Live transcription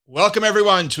Welcome,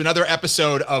 everyone, to another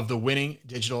episode of the Winning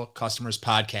Digital Customers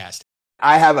Podcast.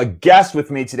 I have a guest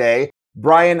with me today,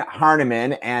 Brian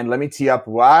Harneman, and let me tee up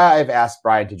why I've asked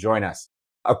Brian to join us.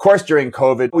 Of course, during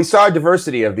COVID, we saw a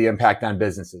diversity of the impact on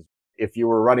businesses. If you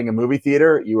were running a movie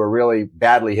theater, you were really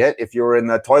badly hit. If you were in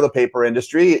the toilet paper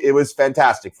industry, it was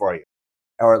fantastic for you,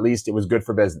 or at least it was good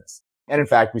for business. And in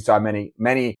fact, we saw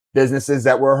many businesses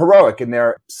that were heroic in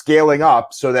their scaling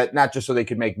up so that not just so they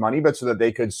could make money, but so that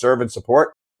they could serve and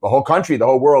support the whole country, the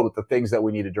whole world with the things that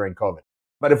we needed during COVID.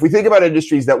 But if we think about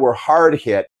industries that were hard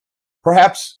hit,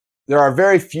 perhaps there are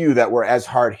very few that were as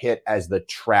hard hit as the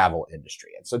travel industry.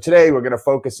 And so today we're going to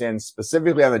focus in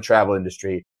specifically on the travel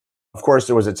industry. Of course,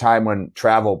 there was a time when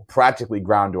travel practically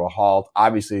ground to a halt.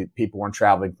 Obviously, people weren't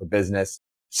traveling for business.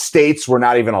 States were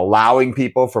not even allowing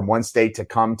people from one state to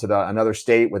come to another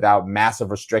state without massive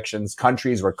restrictions.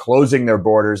 Countries were closing their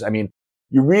borders. I mean,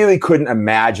 you really couldn't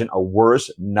imagine a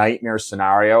worse nightmare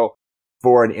scenario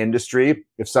for an industry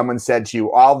if someone said to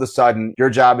you, all of a sudden, your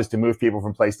job is to move people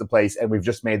from place to place, and we've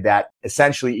just made that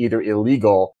essentially either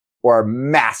illegal or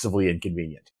massively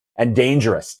inconvenient and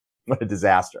dangerous. What a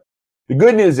disaster. The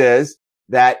good news is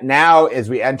that now, as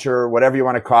we enter whatever you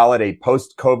want to call it, a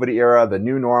post-COVID era, the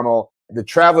new normal, the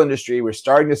travel industry, we're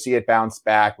starting to see it bounce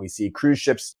back. We see cruise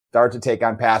ships start to take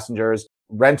on passengers.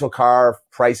 Rental car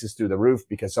prices through the roof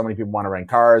because so many people want to rent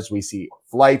cars. We see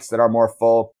flights that are more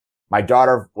full. My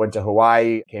daughter went to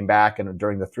Hawaii, came back, and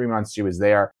during the 3 months she was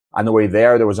there, on the way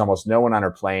there was almost no one on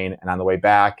her plane. And on the way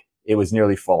back, it was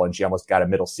nearly full and she almost got a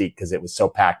middle seat because it was so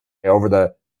packed. Over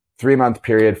the 3-month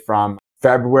period from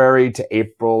February to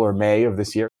April or May of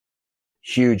this year,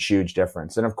 huge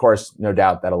difference. And of course, no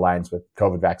doubt that aligns with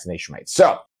COVID vaccination rates.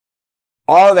 So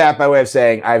all of that by way of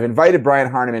saying, I've invited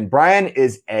Brian Harneman. Brian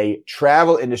is a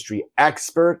travel industry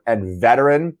expert and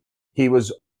veteran. He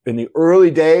was, in the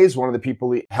early days, one of the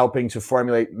people helping to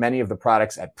formulate many of the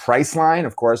products at Priceline,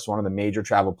 of course, one of the major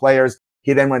travel players.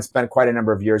 He then spent quite a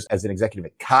number of years as an executive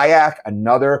at Kayak,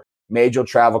 another major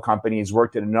travel company. He's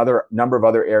worked in another number of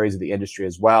other areas of the industry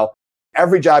as well.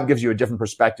 Every job gives you a different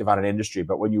perspective on an industry,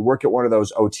 but when you work at one of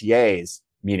those OTAs,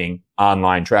 meaning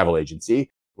online travel agency,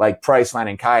 like Priceline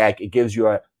and Kayak, it gives you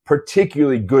a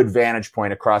particularly good vantage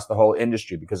point across the whole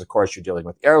industry because, of course, you're dealing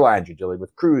with airlines, you're dealing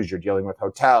with cruise, you're dealing with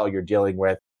hotel, you're dealing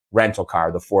with rental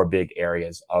car, the 4 big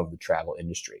areas of the travel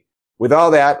industry. With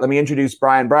all that, let me introduce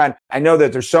Brian. Brian, I know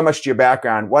that there's so much to your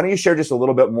background. Why don't you share just a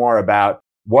little bit more about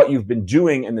what you've been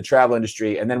doing in the travel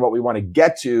industry? And then what we want to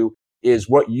get to is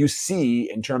what you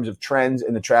see in terms of trends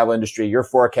in the travel industry, your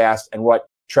forecast, and what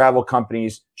travel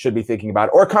companies should be thinking about,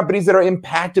 or companies that are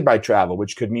impacted by travel,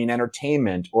 which could mean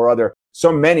entertainment or other. So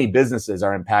many businesses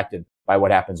are impacted by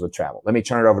what happens with travel. Let me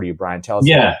turn it over to you, Brian. Tell us.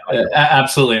 Yeah,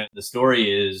 absolutely. The story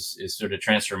is sort of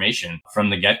transformation from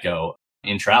the get-go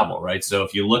in travel, right? So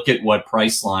if you look at what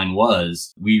Priceline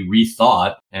was, we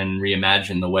rethought and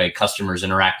reimagined the way customers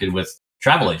interacted with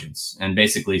travel agents and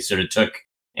basically sort of took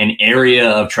an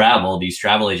area of travel, these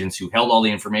travel agents who held all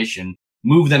the information,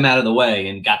 moved them out of the way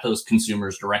and got those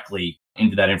consumers directly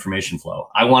into that information flow.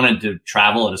 I wanted to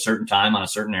travel at a certain time on a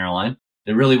certain airline.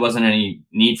 There really wasn't any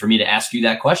need for me to ask you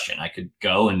that question. I could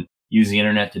go and use the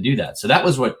internet to do that. So that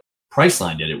was what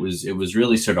Priceline did. It was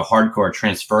really sort of hardcore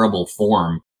transferable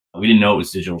form. We didn't know it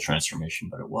was digital transformation,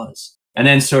 but it was. And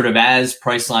then sort of as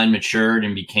Priceline matured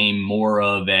and became more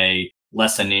of a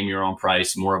less a name your own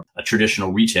price, more of a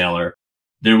traditional retailer,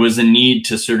 there was a need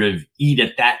to sort of eat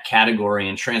at that category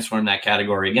and transform that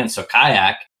category again. So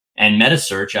Kayak and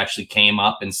Metasearch actually came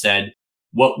up and said,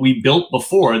 what we built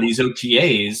before, these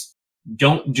OTAs,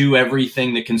 don't do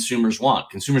everything that consumers want.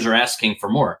 Consumers are asking for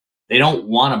more. They don't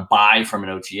want to buy from an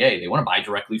OTA. They want to buy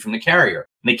directly from the carrier.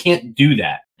 And they can't do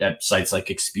that at sites like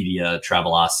Expedia,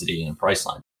 Travelocity, and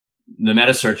Priceline. The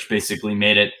Metasearch basically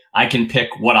made it, I can pick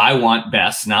what I want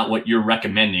best, not what you're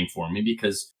recommending for me,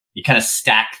 because you kind of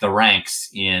stack the ranks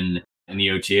in the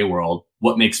OTA world.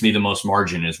 What makes me the most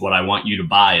margin is what I want you to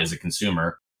buy as a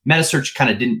consumer. Metasearch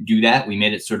kind of didn't do that. We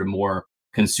made it sort of more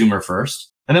consumer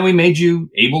first. And then we made you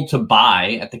able to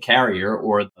buy at the carrier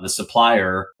or the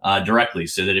supplier directly,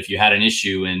 so that if you had an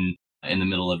issue in the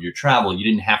middle of your travel, you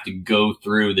didn't have to go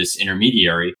through this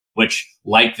intermediary, which,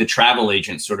 like the travel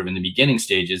agent sort of in the beginning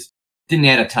stages, didn't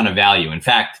add a ton of value. In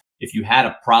fact, if you had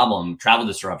a problem, travel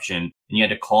disruption, and you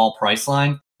had to call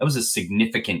Priceline, that was a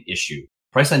significant issue.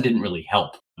 Priceline didn't really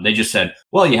help. They just said,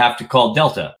 well, you have to call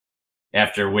Delta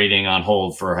after waiting on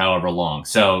hold for however long.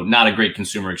 So not a great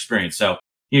consumer experience. So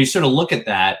you sort of look at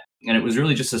that, and it was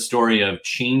really just a story of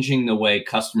changing the way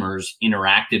customers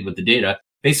interacted with the data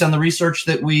based on the research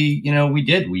that we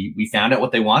did. We found out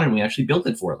what they wanted and we actually built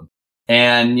it for them.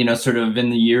 And, sort of in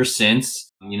the years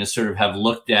since, sort of have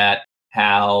looked at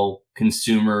how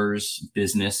consumers,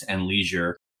 business and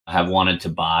leisure have wanted to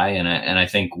buy. And I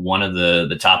think one of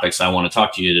the topics I want to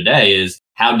talk to you today is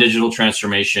how digital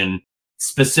transformation,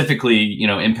 specifically,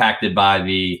 impacted by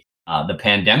the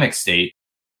pandemic state,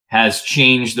 has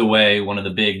changed the way one of the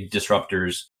big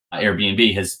disruptors,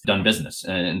 Airbnb, has done business.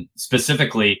 And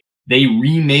specifically, they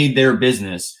remade their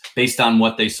business based on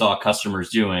what they saw customers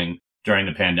doing during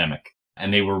the pandemic.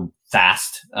 And they were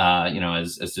fast,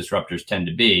 as disruptors tend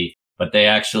to be. But they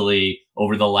actually,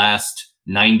 over the last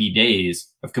 90 days,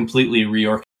 have completely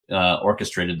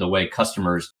orchestrated the way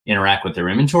customers interact with their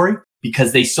inventory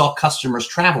because they saw customers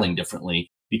traveling differently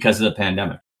because of the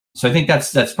pandemic. So I think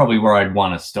that's probably where I'd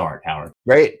want to start, Howard.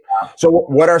 Great. So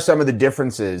what are some of the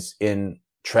differences in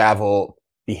travel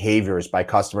behaviors by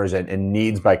customers and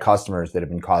needs by customers that have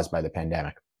been caused by the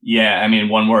pandemic? Yeah,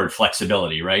 one word,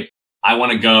 flexibility, right? I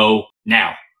want to go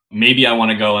now. Maybe I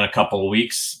want to go in a couple of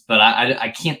weeks, but I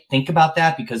can't think about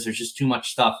that because there's just too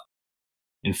much stuff.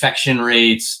 Infection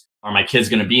rates. Are my kids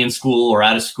going to be in school or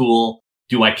out of school?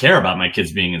 Do I care about my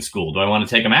kids being in school? Do I want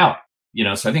to take them out?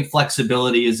 So I think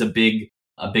flexibility is a big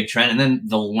trend. And then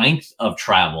the length of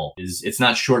travel it's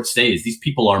not short stays. These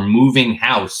people are moving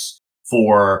house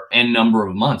for n number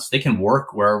of months. They can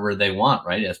work wherever they want,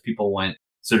 right? As people went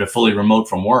sort of fully remote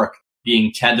from work,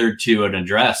 being tethered to an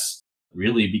address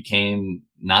really became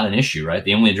not an issue, right?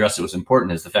 The only address that was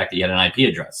important is the fact that you had an IP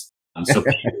address. So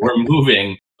people were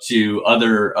moving to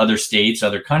other states,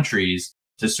 other countries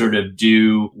to sort of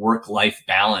do work-life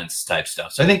balance type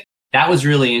stuff. So I think that was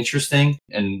really interesting.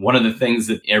 And one of the things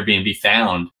that Airbnb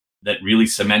found that really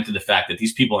cemented the fact that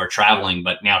these people are traveling,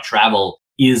 but now travel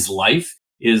is life,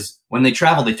 is when they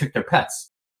travel, they took their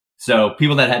pets. So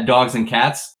people that had dogs and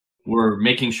cats were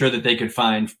making sure that they could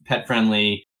find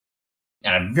pet-friendly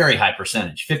at a very high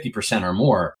percentage, 50% or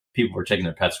more, people were taking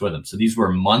their pets with them. So these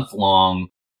were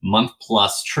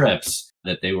month-plus trips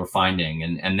that they were finding.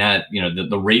 And that,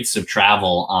 the rates of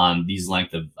travel on these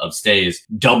length of stays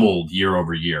doubled year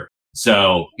over year.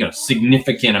 So,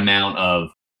 significant amount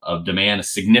of demand, a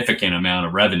significant amount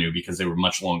of revenue because they were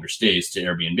much longer stays to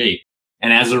Airbnb.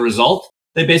 And as a result,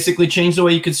 they basically changed the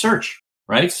way you could search,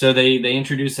 right? So they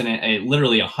introduced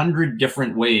literally 100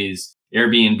 different ways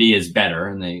Airbnb is better,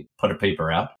 and they put a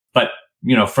paper out. But,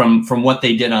 from what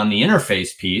they did on the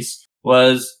interface piece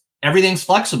was everything's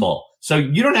flexible. So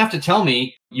you don't have to tell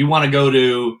me you want to go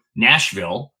to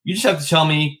Nashville. You just have to tell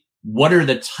me what are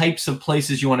the types of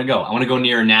places you want to go. I want to go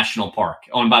near a national park.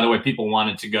 Oh, and by the way, people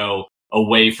wanted to go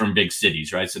away from big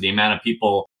cities, right? So the amount of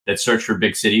people that search for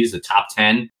big cities, the top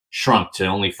 10, shrunk to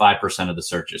only 5% of the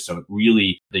searches. So it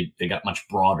really, they got much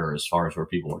broader as far as where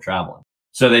people were traveling.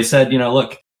 So they said,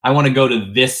 look, I want to go to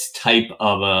this type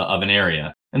of an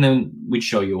area. And then we'd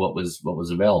show you what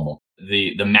was available.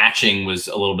 The matching was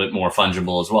a little bit more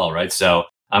fungible as well, right? So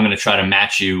I'm going to try to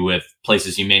match you with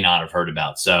places you may not have heard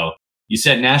about. So you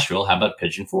said Nashville, how about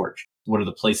Pigeon Forge? What are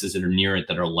the places that are near it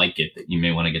that are like it that you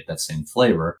may want to get that same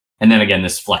flavor? And then again,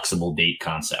 this flexible date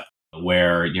concept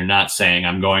where you're not saying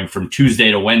I'm going from Tuesday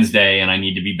to Wednesday and I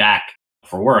need to be back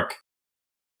for work.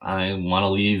 I want to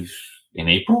leave in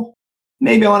April.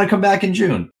 Maybe I want to come back in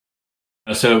June.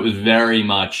 So it was very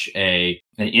much an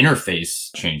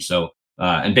interface change. So,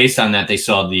 and based on that, they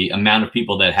saw the amount of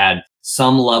people that had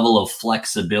some level of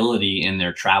flexibility in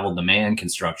their travel demand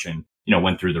construction,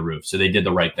 went through the roof. So they did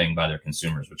the right thing by their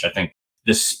consumers, which I think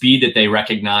the speed that they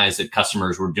recognized that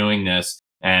customers were doing this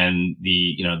and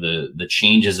the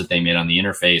changes that they made on the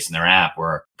interface and their app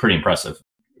were pretty impressive,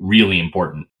 really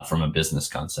important from a business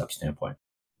concept standpoint.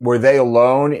 Were they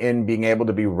alone in being able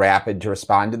to be rapid to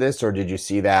respond to this, or did you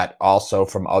see that also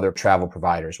from other travel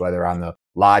providers, whether on the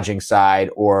lodging side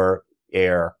or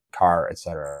air, car, et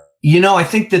cetera? I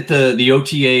think that the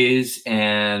OTAs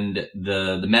and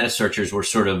the meta searchers were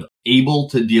sort of able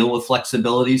to deal with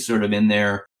flexibility sort of in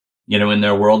their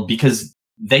world because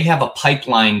they have a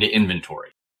pipeline to inventory,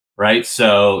 right?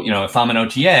 So, if I'm an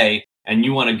OTA and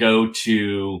you want to go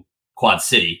to Quad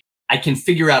City, I can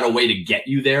figure out a way to get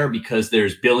you there because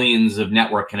there's billions of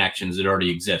network connections that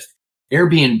already exist.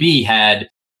 Airbnb had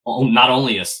not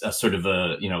only a sort of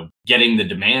getting the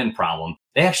demand problem,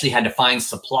 they actually had to find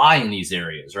supply in these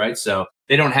areas, right? So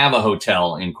they don't have a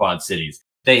hotel in Quad Cities.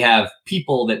 They have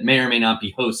people that may or may not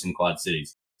be hosts in Quad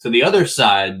Cities. So the other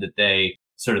side that they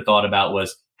sort of thought about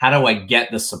was, how do I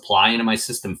get the supply into my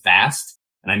system fast?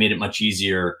 And I made it much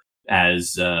easier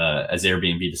as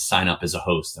Airbnb to sign up as a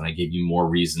host. And I gave you more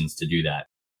reasons to do that.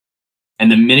 And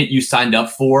the minute you signed up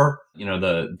for,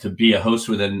 to be a host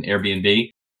within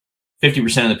Airbnb,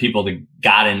 50% of the people that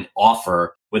got an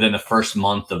offer within the first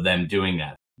month of them doing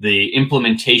that. the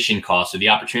implementation cost or the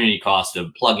opportunity cost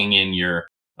of plugging in your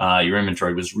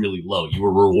inventory was really low. You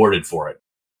were rewarded for it.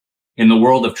 In the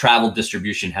world of travel,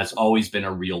 distribution has always been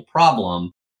a real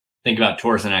problem. Think about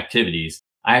tours and activities.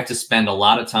 I have to spend a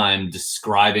lot of time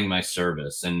describing my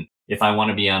service. And if I want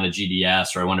to be on a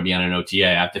GDS or I want to be on an OTA,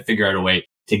 I have to figure out a way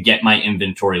to get my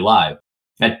inventory live.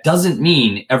 That doesn't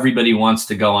mean everybody wants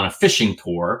to go on a fishing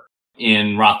tour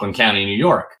in Rockland County, New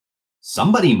York.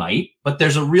 Somebody might, but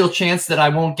there's a real chance that I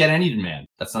won't get any demand.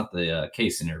 That's not the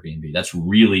case in Airbnb. That's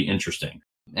really interesting.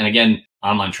 And again,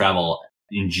 online travel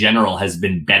in general has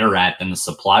been better at than the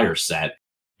supplier set,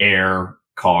 air,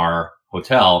 car,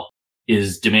 hotel,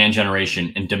 is demand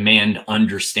generation and demand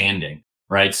understanding,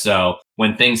 right? So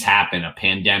when things happen, a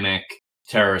pandemic,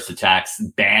 terrorist attacks,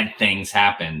 bad things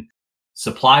happen,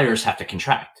 suppliers have to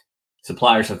contract.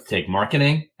 Suppliers have to take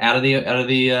marketing out of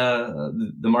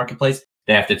the marketplace.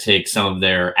 They have to take some of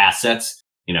their assets,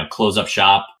 close up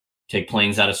shop, take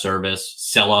planes out of service,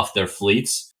 sell off their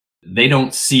fleets. They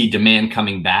don't see demand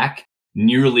coming back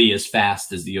nearly as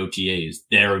fast as the OTAs.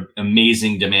 They're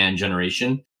amazing demand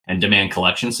generation and demand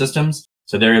collection systems.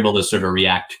 So they're able to sort of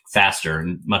react faster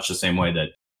in much the same way that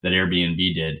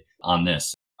Airbnb did on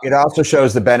this. It also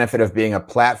shows the benefit of being a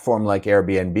platform like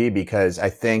Airbnb, because I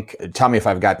think, tell me if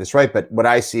I've got this right, but what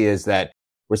I see is that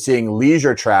we're seeing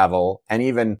leisure travel, and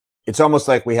even it's almost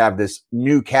like we have this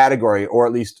new category, or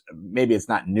at least maybe it's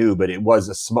not new, but it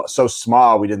was so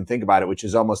small we didn't think about it, which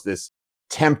is almost this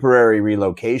temporary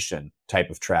relocation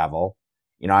type of travel.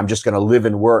 I'm just going to live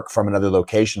and work from another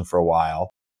location for a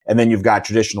while. And then you've got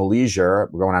traditional leisure.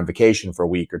 We're going on vacation for a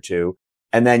week or two.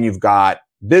 And then you've got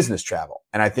business travel.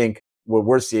 And I think what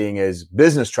we're seeing is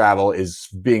business travel is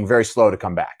being very slow to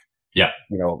come back. Yeah.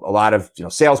 A lot of,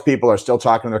 salespeople are still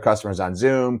talking to their customers on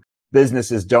Zoom.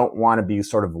 Businesses don't want to be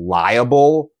sort of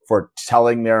liable for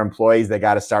telling their employees they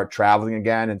got to start traveling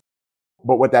again.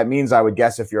 But what that means, I would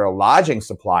guess, if you're a lodging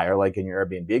supplier, like in your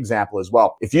Airbnb example as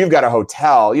well, if you've got a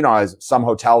hotel, as some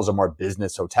hotels are more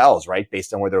business hotels, right?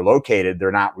 Based on where they're located,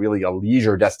 they're not really a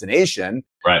leisure destination.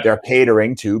 Right. They're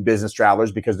catering to business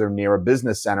travelers because they're near a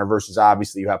business center versus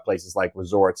obviously you have places like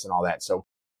resorts and all that. So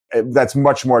that's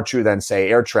much more true than, say,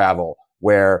 air travel,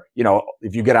 where,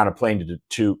 if you get on a plane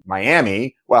to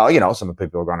Miami, well, some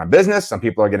people are going on business. Some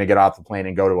people are going to get off the plane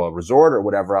and go to a resort or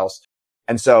whatever else.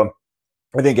 And so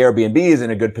I think Airbnb is in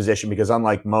a good position because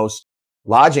unlike most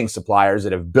lodging suppliers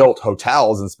that have built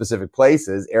hotels in specific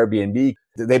places, Airbnb,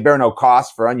 they bear no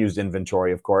cost for unused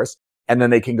inventory, of course. And then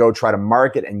they can go try to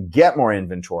market and get more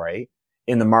inventory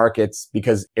in the markets,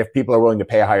 because if people are willing to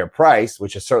pay a higher price,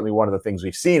 which is certainly one of the things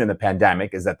we've seen in the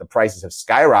pandemic, is that the prices have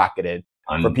skyrocketed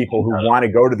for people who want to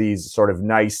go to these sort of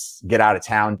nice get out of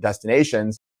town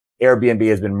destinations. Airbnb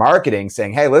has been marketing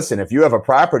saying, hey, listen, if you have a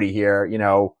property here,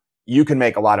 you can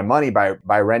make a lot of money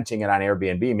by renting it on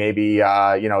Airbnb. Maybe,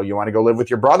 you want to go live with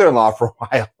your brother-in-law for a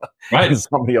while. Right. And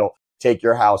somebody will take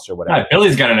your house or whatever. Right.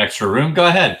 Billy's got an extra room. Go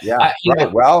ahead. Yeah.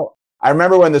 Right. Well, I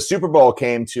remember when the Super Bowl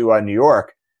came to New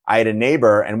York, I had a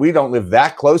neighbor, and we don't live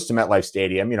that close to MetLife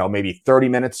Stadium, maybe 30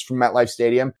 minutes from MetLife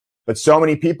Stadium. But so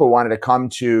many people wanted to come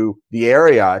to the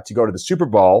area to go to the Super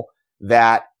Bowl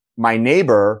that my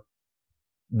neighbor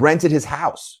rented his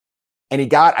house. And he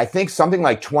got, I think, something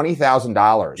like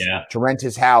 $20,000 to rent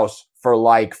his house for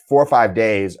like 4 or 5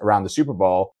 days around the Super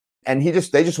Bowl. And they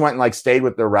just went and stayed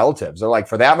with their relatives. They're like,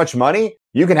 for that much money,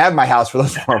 you can have my house for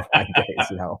those 4 or 5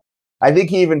 days, I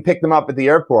think he even picked them up at the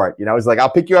airport. He's like,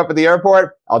 I'll pick you up at the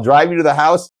airport. I'll drive you to the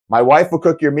house. My wife will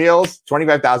cook your meals,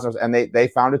 $25,000. And they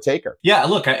found a taker. Yeah.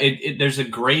 Look, there's a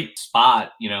great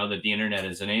spot, that the internet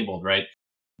has enabled, right?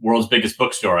 World's biggest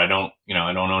bookstore. I don't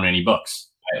own any books.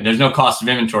 There's no cost of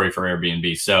inventory for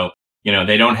Airbnb. So,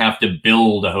 they don't have to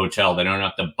build a hotel. They don't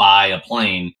have to buy a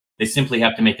plane. They simply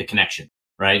have to make the connection,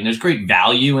 right? And there's great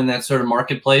value in that sort of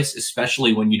marketplace,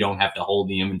 especially when you don't have to hold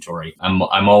the inventory. I'm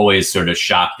always sort of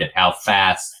shocked at how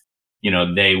fast,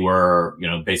 they were,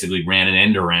 basically ran an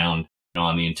end around,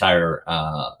 on the entire,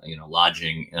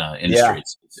 lodging industry. Yeah.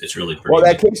 It's really pretty. Well,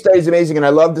 that case study is amazing. And I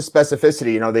love the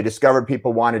specificity. They discovered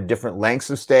people wanted different lengths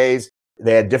of stays.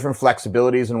 They had different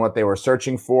flexibilities in what they were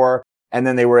searching for. And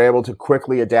then they were able to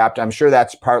quickly adapt. I'm sure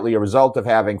that's partly a result of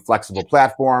having flexible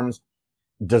platforms,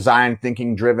 design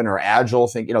thinking driven or agile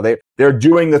thinking. They're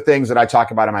doing the things that I talk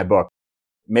about in my book,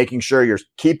 making sure you're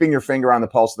keeping your finger on the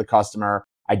pulse of the customer,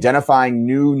 identifying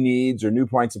new needs or new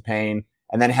points of pain,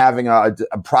 and then having a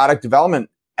product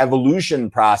development evolution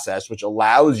process, which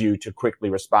allows you to quickly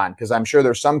respond. Because I'm sure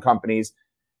there's some companies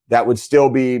that would still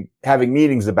be having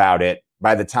meetings about it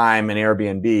by the time an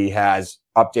Airbnb has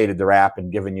updated their app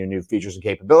and given you new features and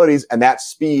capabilities. And that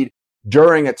speed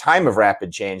during a time of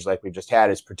rapid change like we just had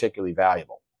is particularly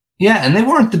valuable. Yeah, and they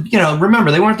weren't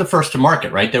remember, they weren't the first to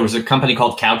market, right? There was a company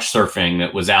called Couchsurfing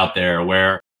that was out there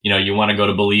where, you want to go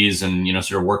to Belize and,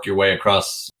 sort of work your way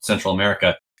across Central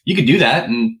America. You could do that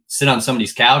and sit on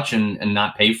somebody's couch and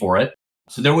not pay for it.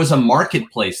 So there was a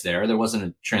marketplace there. There wasn't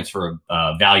a transfer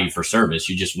of value for service.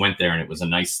 You just went there and it was a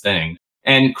nice thing.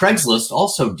 And Craigslist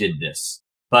also did this,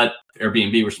 but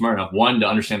Airbnb were smart enough, one, to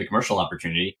understand the commercial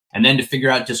opportunity, and then to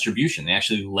figure out distribution. They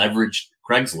actually leveraged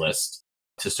Craigslist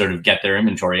to sort of get their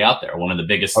inventory out there. One of the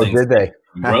biggest things did they?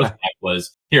 growth hack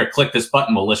was, here, click this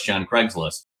button, we'll list you on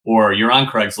Craigslist. Or you're on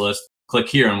Craigslist, click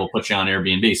here and we'll put you on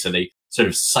Airbnb. So they sort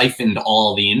of siphoned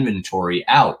all the inventory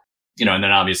out, and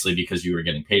then obviously because you were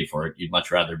getting paid for it, you'd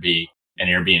much rather be an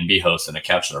Airbnb host than a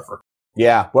couch surfer.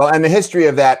 Yeah. Well, and the history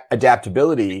of that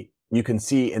adaptability you can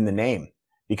see in the name,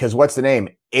 because what's the name?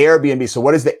 Airbnb. So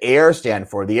what does the Air stand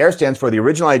for? The Air stands for, the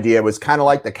original idea was kind of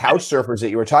like the couch surfers that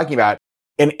you were talking about,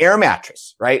 an air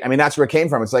mattress, right? I mean, that's where it came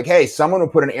from. It's like, hey, someone will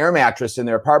put an air mattress in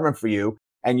their apartment for you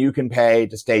and you can pay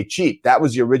to stay cheap. That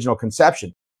was the original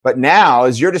conception. But now,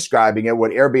 as you're describing it,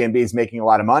 what Airbnb is making a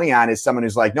lot of money on is someone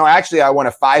who's like, no, actually, I want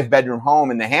a 5-bedroom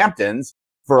home in the Hamptons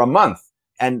for a month.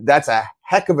 And that's a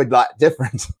heck of a lot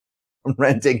different from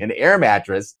renting an air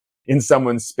mattress in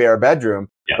someone's spare bedroom.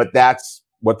 Yeah. But that's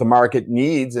what the market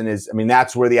needs. And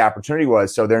that's where the opportunity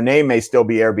was. So their name may still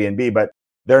be Airbnb, but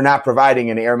they're not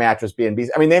providing an air mattress B&Bs.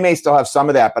 I mean, they may still have some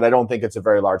of that, but I don't think it's a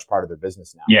very large part of their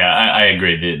business now. Yeah, I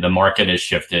agree. The market has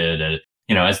shifted,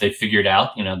 as they figured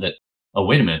out, that, oh,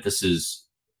 wait a minute, this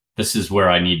is where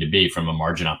I need to be from a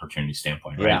margin opportunity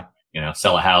standpoint, right? Yeah.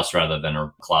 Sell a house rather than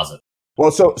a closet.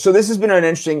 Well, so this has been an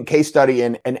interesting case study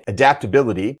in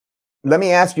adaptability. Let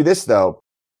me ask you this, though.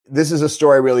 This is a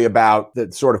story really about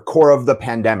the sort of core of the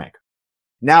pandemic.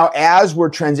 Now, as we're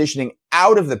transitioning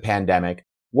out of the pandemic,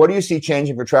 what do you see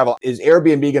changing for travel? Is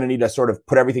Airbnb going to need to sort of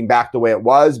put everything back the way it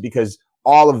was? Because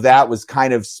all of that was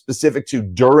kind of specific to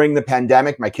during the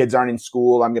pandemic. My kids aren't in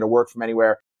school. I'm going to work from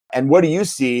anywhere. And what do you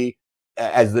see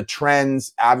as the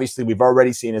trends? Obviously, we've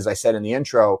already seen, as I said in the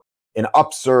intro, an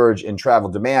upsurge in travel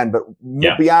demand. But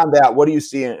beyond that, what do you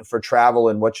see for travel,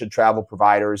 and what should travel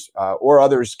providers or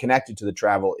others connected to the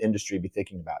travel industry be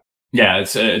thinking about? Yeah,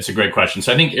 it's a great question.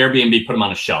 So I think Airbnb put them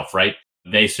on a shelf, right?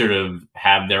 They sort of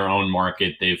have their own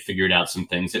market. They've figured out some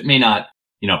things that may not,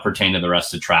 pertain to the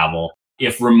rest of travel.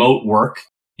 If remote work,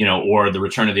 or the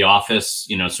return to the office,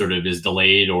 sort of is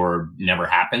delayed or never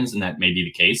happens, and that may be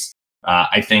the case.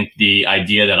 I think the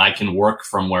idea that I can work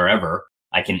from wherever,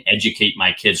 I can educate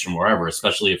my kids from wherever,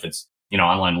 especially if it's,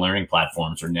 online learning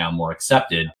platforms are now more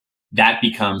accepted, that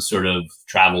becomes sort of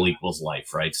travel equals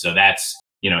life, right? So that's,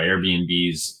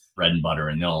 Airbnb's bread and butter,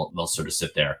 and they'll sort of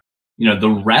sit there.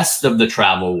 The rest of the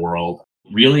travel world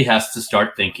really has to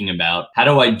start thinking about, how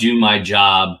do I do my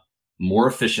job more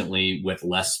efficiently with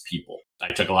less people? I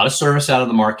took a lot of service out of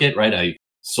the market, right? I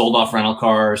sold off rental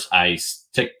cars. I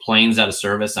took planes out of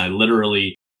service. I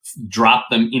literally dropped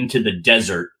them into the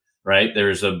desert, right?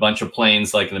 There's a bunch of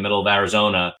planes like in the middle of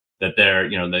Arizona that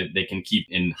they can keep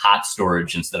in hot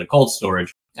storage instead of cold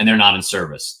storage, and they're not in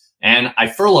service. And I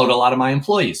furloughed a lot of my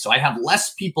employees. So I have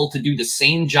less people to do the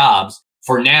same jobs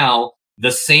for now,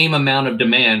 the same amount of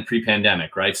demand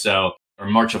pre-pandemic, right? So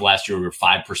in March of last year, we were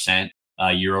 5%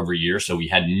 year over year. So we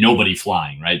had nobody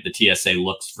flying, right? The TSA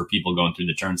looks for people going through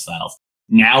the turnstiles.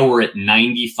 Now we're at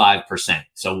 95%.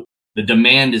 So the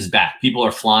demand is back. People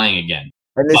are flying again.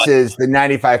 And this is the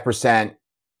 95%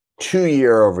 2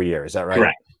 year over year. Is that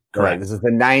right? Correct. This is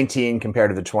the 19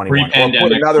 compared to the 21. Or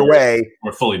put another way,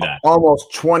 we're fully back.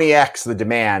 Almost 20x the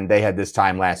demand they had this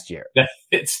time last year.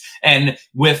 And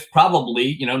with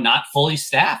probably, not fully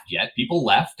staffed yet. People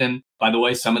left. And by the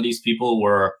way, some of these people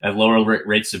were at lower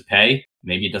rates of pay.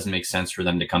 Maybe it doesn't make sense for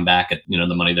them to come back at,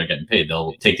 the money they're getting paid.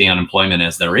 They'll take the unemployment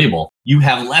as they're able. You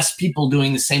have less people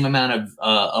doing the same amount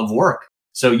of work.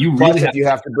 So you really you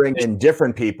have to bring in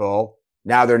different people.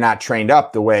 Now they're not trained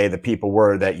up the way the people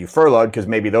were that you furloughed, because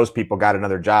maybe those people got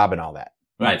another job and all that.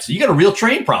 Right. So you got a real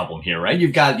train problem here, right?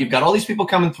 You've got all these people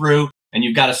coming through, and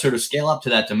you've got to sort of scale up to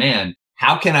that demand.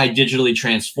 How can I digitally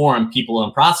transform people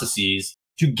and processes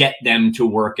to get them to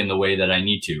work in the way that I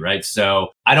need to, right? So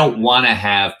I don't want to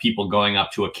have people going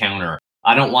up to a counter.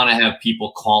 I don't want to have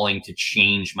people calling to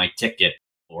change my ticket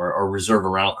or reserve a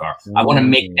rental car. I want to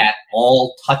make that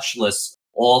all touchless,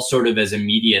 all sort of as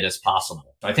immediate as possible.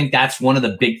 So I think that's one of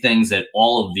the big things that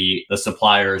all of the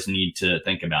suppliers need to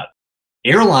think about.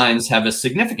 Airlines have a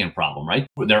significant problem, right?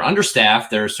 They're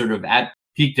understaffed. They're sort of at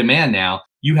peak demand now.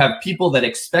 You have people that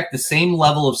expect the same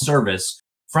level of service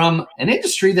from an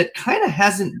industry that kind of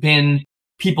hasn't been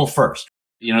people first.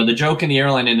 The joke in the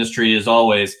airline industry is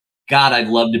always, God, I'd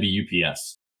love to be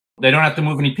UPS. They don't have to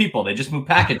move any people. They just move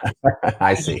packages.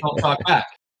 I They see. just don't talk back.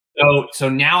 So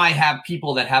now I have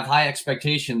people that have high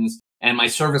expectations and my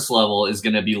service level is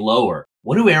going to be lower.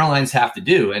 What do airlines have to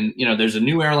do? And, there's a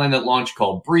new airline that launched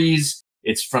called Breeze.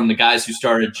 It's from the guys who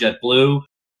started JetBlue.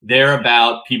 They're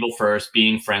about people first,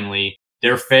 being friendly.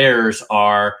 Their fares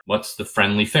are what's the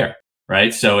friendly fare,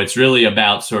 right? So it's really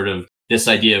about sort of this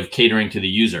idea of catering to the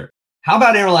user. How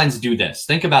about airlines do this?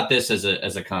 Think about this as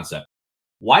a concept.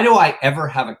 Why do I ever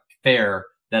have a fare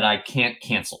that I can't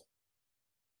cancel?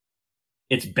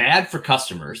 It's bad for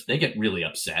customers. They get really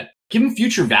upset. Give them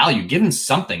future value, give them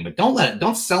something, but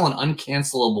don't sell an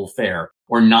uncancelable fare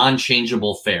or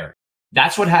non-changeable fare.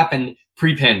 That's what happened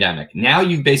pre-pandemic. Now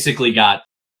you've basically got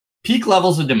peak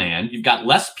levels of demand. You've got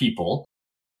less people.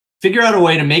 Figure out a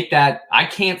way to make that, I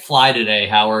can't fly today,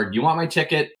 Howard. You want my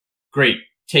ticket? Great.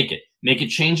 Take it. Make it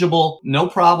changeable. No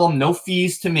problem. No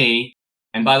fees to me.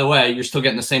 And by the way, you're still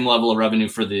getting the same level of revenue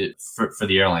for the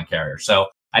airline carrier. So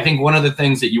I think one of the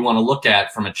things that you want to look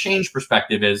at from a change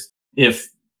perspective is if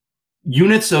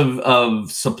units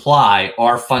of supply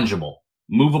are fungible,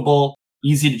 movable,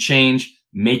 easy to change,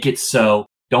 make it so.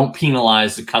 Don't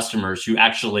penalize the customers who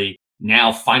actually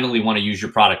now finally want to use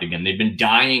your product again. They've been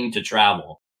dying to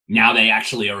travel. Now they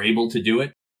actually are able to do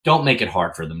it. Don't make it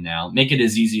hard for them now. Make it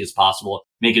as easy as possible.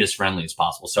 Make it as friendly as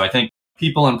possible. So I think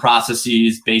people and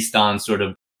processes based on sort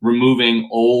of removing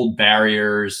old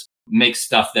barriers, make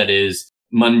stuff that is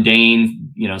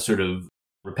mundane, sort of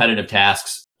repetitive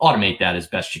tasks, automate that as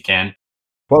best you can.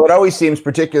 Well, it always seems,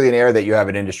 particularly in air, that you have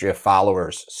an industry of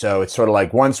followers. So it's sort of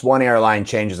like once one airline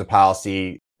changes a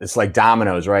policy, it's like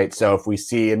dominoes, right? So if we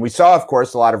see, and we saw, of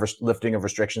course, a lot of lifting of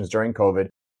restrictions during COVID.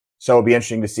 So it'll be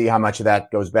interesting to see how much of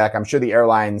that goes back. I'm sure the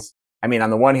airlines, on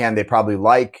the one hand, they probably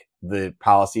like the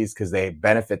policies because they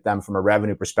benefit them from a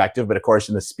revenue perspective. But of course,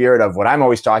 in the spirit of what I'm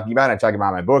always talking about, I talk about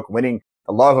in my book, winning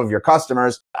the love of your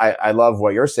customers. I love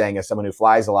what you're saying as someone who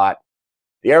flies a lot.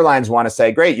 The airlines want to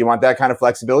say, great, you want that kind of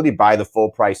flexibility? Buy the full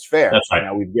price fare. That's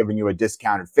right. We've given you a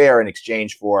discounted fare in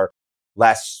exchange for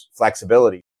less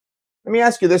flexibility. Let me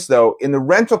ask you this, though. In the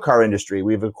rental car industry,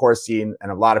 we've, of course, seen,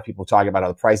 and a lot of people talk about how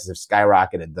the prices have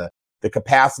skyrocketed. The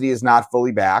capacity is not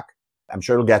fully back. I'm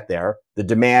sure it'll get there. The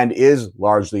demand is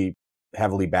largely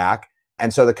heavily back.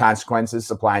 And so the consequences,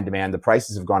 supply and demand, the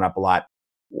prices have gone up a lot.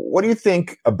 What do you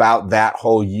think about that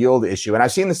whole yield issue? And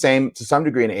I've seen the same to some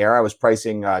degree in air. I was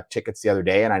pricing tickets the other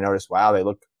day and I noticed, wow, they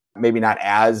look maybe not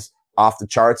as off the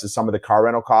charts as some of the car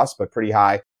rental costs, but pretty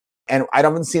high. And I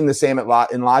haven't seen the same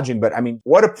in lodging, but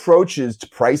what approaches to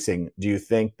pricing do you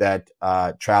think that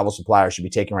travel suppliers should be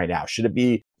taking right now? Should it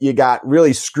be, you got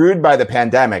really screwed by the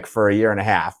pandemic for a year and a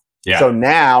half. Yeah. So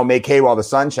now make hay while the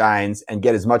sun shines and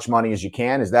get as much money as you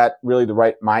can. Is that really the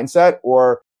right mindset?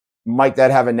 Or might that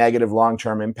have a negative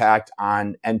long-term impact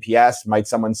on NPS? Might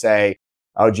someone say,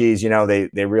 oh, geez,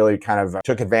 they really kind of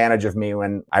took advantage of me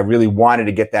when I really wanted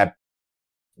to get that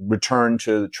return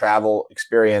to the travel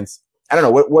experience? I don't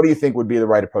know. What do you think would be the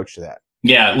right approach to that?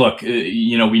 Yeah, look,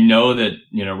 we know that,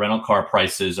 rental car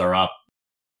prices are up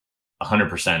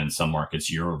 100% in some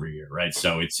markets year over year, right?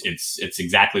 So it's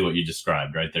exactly what you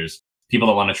described, right? There's people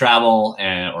that want to travel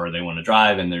or they want to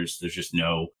drive, and there's just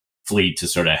no fleet to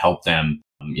sort of help them,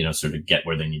 sort of get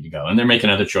where they need to go. And they're making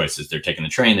other choices. They're taking the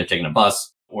train, they're taking a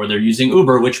bus, or they're using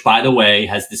Uber, which, by the way,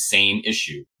 has the same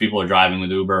issue. People are driving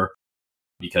with Uber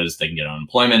because they can get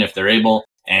unemployment if they're able.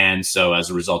 And so as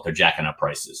a result, they're jacking up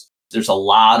prices. There's a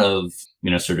lot of,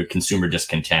 sort of consumer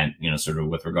discontent, sort of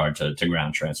with regard to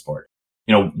ground transport.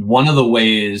 One of the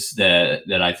ways that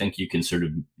I think you can sort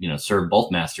of, serve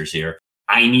both masters here,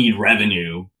 I need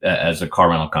revenue as a car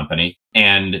rental company.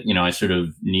 And, I sort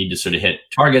of need to sort of hit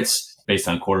targets based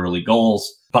on quarterly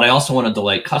goals. But I also want to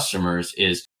delight customers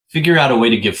is figure out a way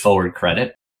to give forward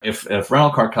credit. If rental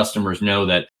car customers know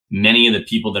that many of the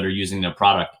people that are using their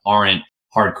product aren't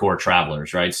hardcore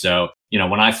travelers, right? So,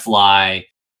 when I fly,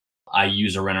 I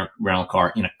use a rental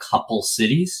car in a couple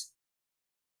cities.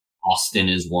 Austin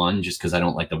is one, just because I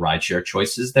don't like the rideshare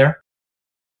choices there.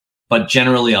 But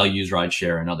generally, I'll use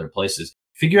rideshare in other places.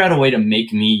 Figure out a way to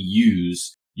make me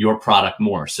use your product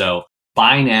more. So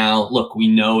buy now. Look, we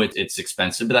know it's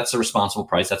expensive, but that's a responsible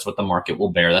price. That's what the market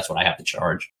will bear. That's what I have to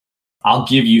charge. I'll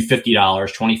give you $50,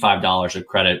 $25 of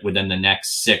credit within the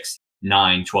next 6,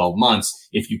 9, 12 months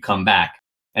if you come back.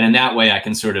 And in that way, I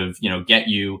can sort of, get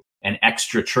you an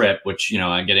extra trip, which,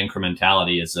 I get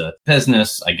incrementality as a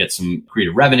business. I get some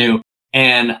creative revenue,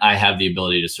 and I have the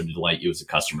ability to sort of delight you as a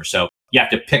customer. So you have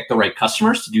to pick the right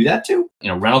customers to do that to.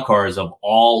 Rental cars, of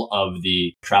all of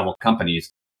the travel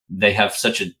companies, they have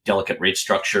such a delicate rate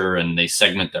structure and they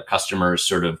segment their customers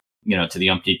sort of, to the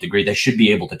umpteenth degree. They should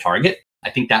be able to target. I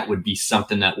think that would be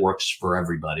something that works for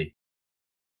everybody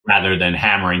rather than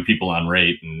hammering people on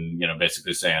rate and,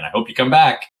 basically saying, I hope you come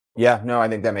back. Yeah, no, I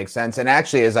think that makes sense. And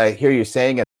actually, as I hear you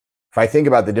saying it, if I think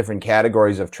about the different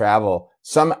categories of travel,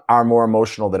 some are more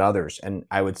emotional than others. And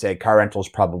I would say car rental is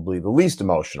probably the least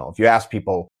emotional. If you ask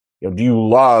people, do you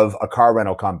love a car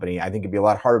rental company? I think it'd be a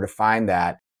lot harder to find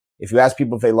that. If you ask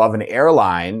people if they love an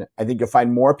airline, I think you'll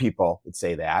find more people that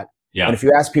say that. Yeah. And if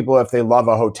you ask people if they love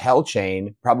a hotel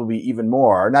chain, probably even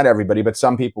more. Not everybody, but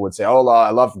some people would say, oh,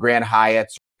 I love Grand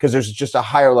Hyatts, because there's just a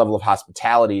higher level of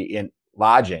hospitality in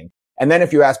lodging. And then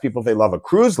if you ask people if they love a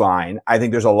cruise line, I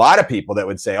think there's a lot of people that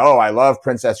would say, oh, I love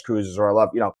Princess Cruises, or I love,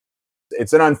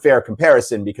 it's an unfair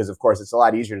comparison because, of course, it's a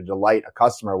lot easier to delight a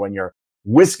customer when you're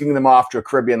whisking them off to a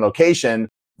Caribbean location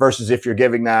versus if you're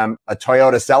giving them a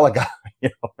Toyota Celica,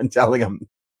 and telling them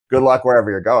good luck wherever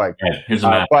you're going. Yeah, here's a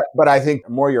map. But I think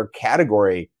more your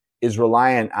category is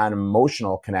reliant on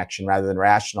emotional connection rather than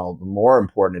rational. The more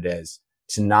important it is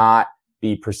to not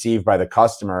be perceived by the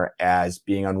customer as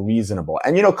being unreasonable.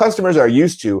 And, customers are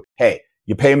used to, hey,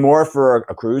 you pay more for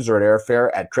a cruise or an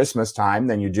airfare at Christmas time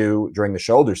than you do during the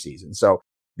shoulder season. So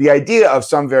the idea of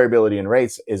some variability in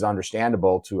rates is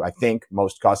understandable to, I think,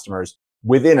 most customers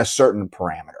within a certain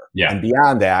parameter. Yeah. And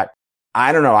beyond that,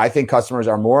 I don't know. I think customers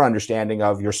are more understanding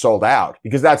of you're sold out,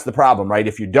 because that's the problem, right?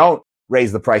 If you don't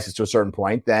raise the prices to a certain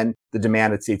point, then the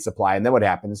demand exceeds supply. And then what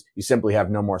happens? You simply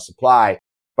have no more supply.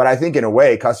 But I think in a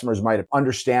way, customers might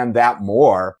understand that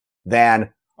more than,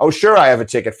 oh, sure, I have a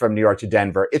ticket from New York to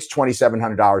Denver. It's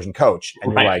 $2,700 in coach.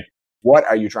 And you're like, what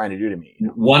are you trying to do to me?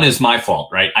 One is my fault,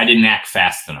 right? I didn't act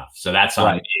fast enough. So that's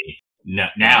on me.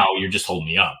 Now you're just holding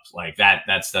me up. Like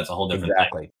that's a whole different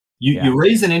thing. You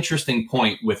raise an interesting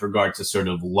point with regard to sort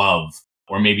of love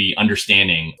or maybe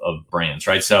understanding of brands,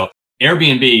 right? So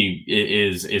Airbnb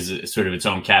is sort of its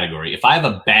own category. If I have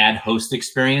a bad host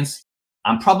experience,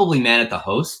 I'm probably mad at the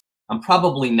host. I'm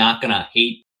probably not going to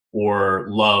hate or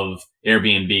love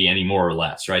Airbnb any more or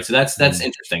less, right? So that's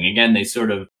interesting. Again, they sort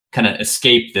of kind of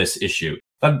escape this issue.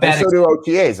 But so do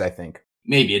OTAs, I think.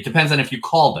 Maybe it depends on if you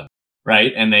call them,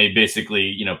 right? And they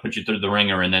basically, put you through the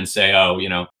ringer and then say, oh,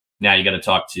 now you got to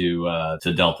talk to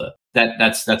Delta.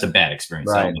 That's a bad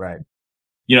experience. Right.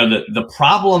 The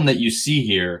problem that you see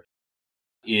here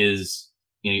is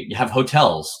you have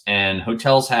hotels, and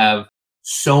hotels have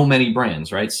so many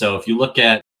brands, right? So if you look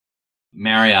at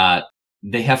Marriott,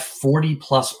 they have 40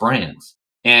 plus brands.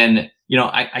 And,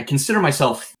 I consider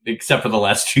myself, except for the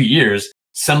last 2 years,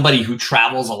 somebody who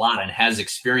travels a lot and has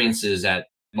experiences at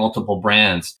multiple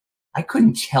brands. I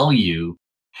couldn't tell you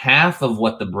half of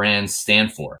what the brands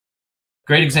stand for.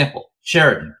 Great example,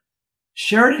 Sheraton.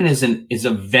 Sheraton is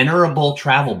a venerable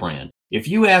travel brand. If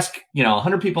you ask,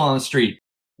 100 people on the street,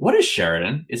 what is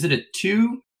Sheraton? Is it a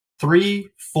 2, 3,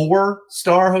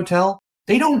 4-star hotel?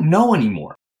 They don't know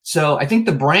anymore. So I think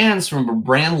the brands, from a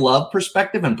brand love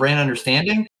perspective and brand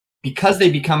understanding, because they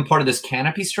become part of this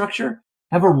canopy structure,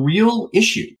 have a real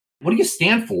issue. What do you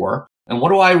stand for? And what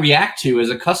do I react to as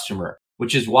a customer?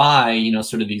 Which is why,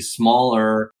 sort of these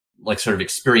smaller, like sort of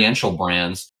experiential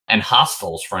brands and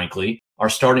hostels, frankly, are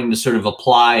starting to sort of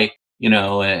apply,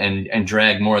 and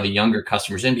drag more of the younger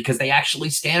customers in, because they actually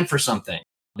stand for something.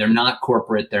 They're not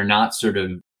corporate. They're not sort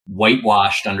of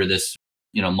whitewashed under this,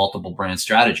 multiple brand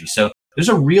strategy. So there's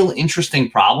a real interesting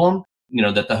problem,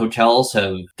 that the hotels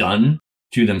have done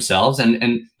to themselves.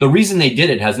 And the reason they did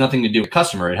it has nothing to do with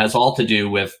customer. It has all to do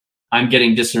with, I'm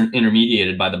getting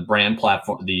disintermediated by the brand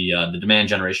platform, the demand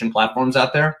generation platforms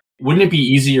out there. Wouldn't it be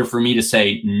easier for me to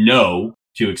say no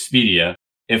to Expedia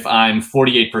if I'm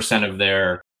 48% of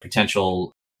their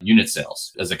potential unit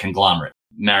sales as a conglomerate?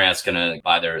 Marriott's going to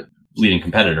buy their leading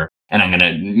competitor, and I'm going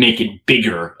to make it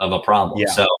bigger of a problem.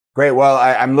 Yeah. So great. Well,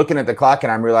 I'm looking at the clock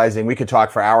and I'm realizing we could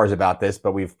talk for hours about this,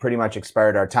 but we've pretty much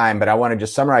expired our time. But I want to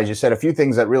just summarize. You said a few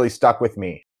things that really stuck with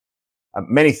me.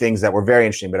 Many things that were very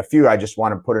interesting, but a few I just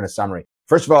want to put in a summary.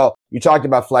 First of all, you talked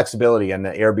about flexibility, and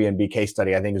the Airbnb case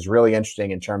study I think is really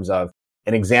interesting in terms of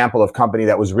an example of company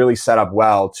that was really set up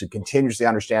well to continuously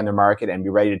understand their market and be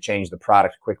ready to change the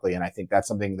product quickly. And I think that's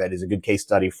something that is a good case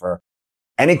study for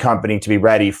any company to be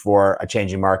ready for a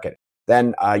changing market.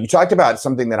 Then you talked about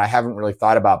something that I haven't really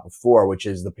thought about before, which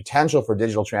is the potential for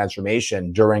digital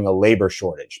transformation during a labor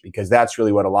shortage, because that's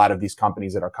really what a lot of these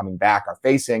companies that are coming back are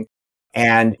facing.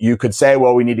 And you could say,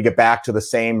 well, we need to get back to the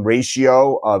same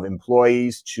ratio of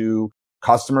employees to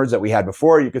customers that we had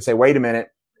before. You could say, wait a minute,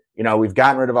 we've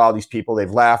gotten rid of all these people.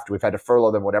 They've left. We've had to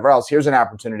furlough them, whatever else. Here's an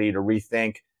opportunity to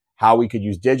rethink how we could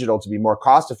use digital to be more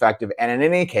cost effective. And in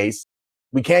any case,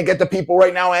 we can't get the people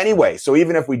right now anyway. So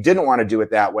even if we didn't want to do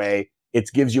it that way, it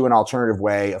gives you an alternative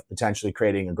way of potentially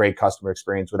creating a great customer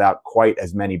experience without quite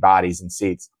as many bodies and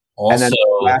seats. Also, and then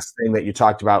the last thing that you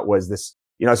talked about was this,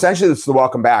 essentially it's the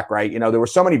welcome back, right? There were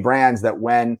so many brands that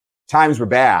when times were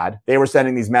bad, they were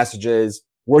sending these messages,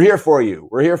 we're here for you.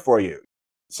 We're here for you.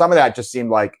 Some of that just seemed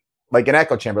like an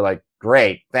echo chamber, like,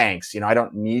 great, thanks. I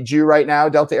don't need you right now,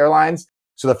 Delta Airlines.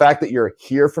 So the fact that you're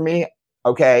here for me,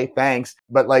 okay, thanks.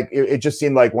 But it just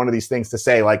seemed like one of these things to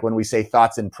say, like when we say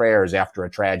thoughts and prayers after a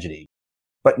tragedy.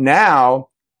 But now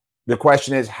the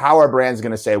question is, how are brands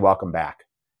going to say welcome back?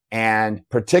 And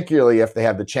particularly if they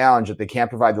have the challenge that they can't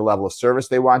provide the level of service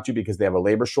they want to because they have a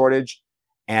labor shortage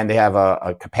and they have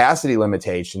a capacity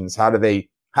limitations, how do they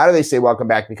say welcome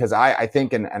back? Because I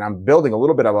think, and I'm building a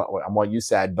little bit on what you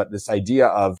said, but this idea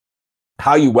of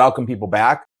how you welcome people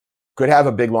back could have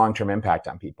a big long-term impact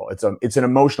on people. It's an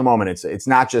emotional moment. It's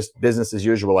not just business as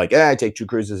usual, like, I take 2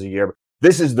 cruises a year.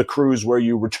 This is the cruise where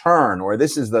you return, or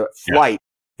this is the flight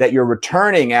that you're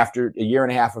returning after a year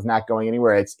and a half of not going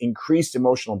anywhere. It's increased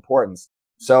emotional importance.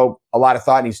 So a lot of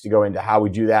thought needs to go into how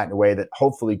we do that in a way that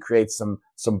hopefully creates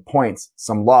some points,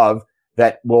 some love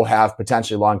that will have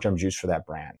potentially long-term juice for that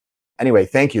brand. Anyway,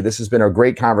 thank you. This has been a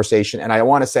great conversation. And I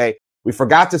want to say, we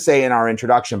forgot to say in our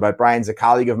introduction, but Brian's a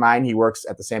colleague of mine. He works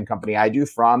at the same company I do,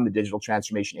 from the Digital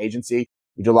Transformation Agency.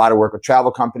 We do a lot of work with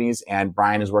travel companies, and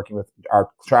Brian is working with our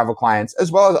travel clients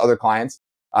as well as other clients,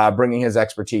 bringing his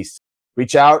expertise.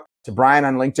 Reach out to Brian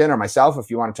on LinkedIn or myself if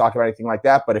you want to talk about anything like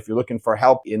that. But if you're looking for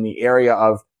help in the area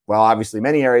of, well, obviously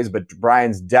many areas, but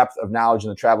Brian's depth of knowledge in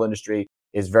the travel industry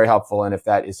is very helpful. And if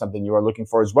that is something you are looking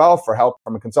for as well, for help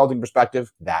from a consulting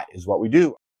perspective, that is what we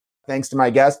do. Thanks to my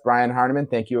guest, Brian Harneman.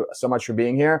 Thank you so much for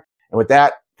being here. And with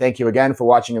that, thank you again for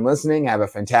watching and listening. Have a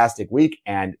fantastic week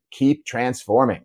and keep transforming.